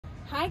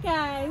Hi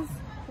guys,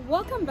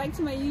 welcome back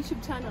to my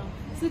YouTube channel.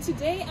 So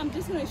today I'm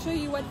just going to show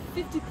you what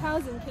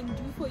 50,000 can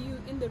do for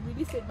you in the real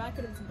estate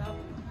market of Zimbabwe.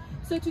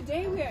 So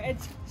today we are at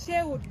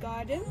Sherwood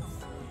Gardens,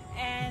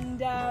 and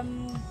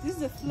this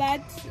is a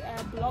flat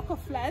block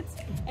of flats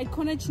at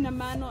corner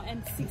Chinamano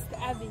and 6th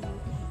Avenue,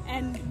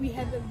 and we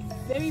have a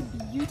very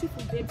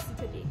beautiful bed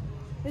sitter there.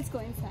 Let's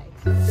go inside.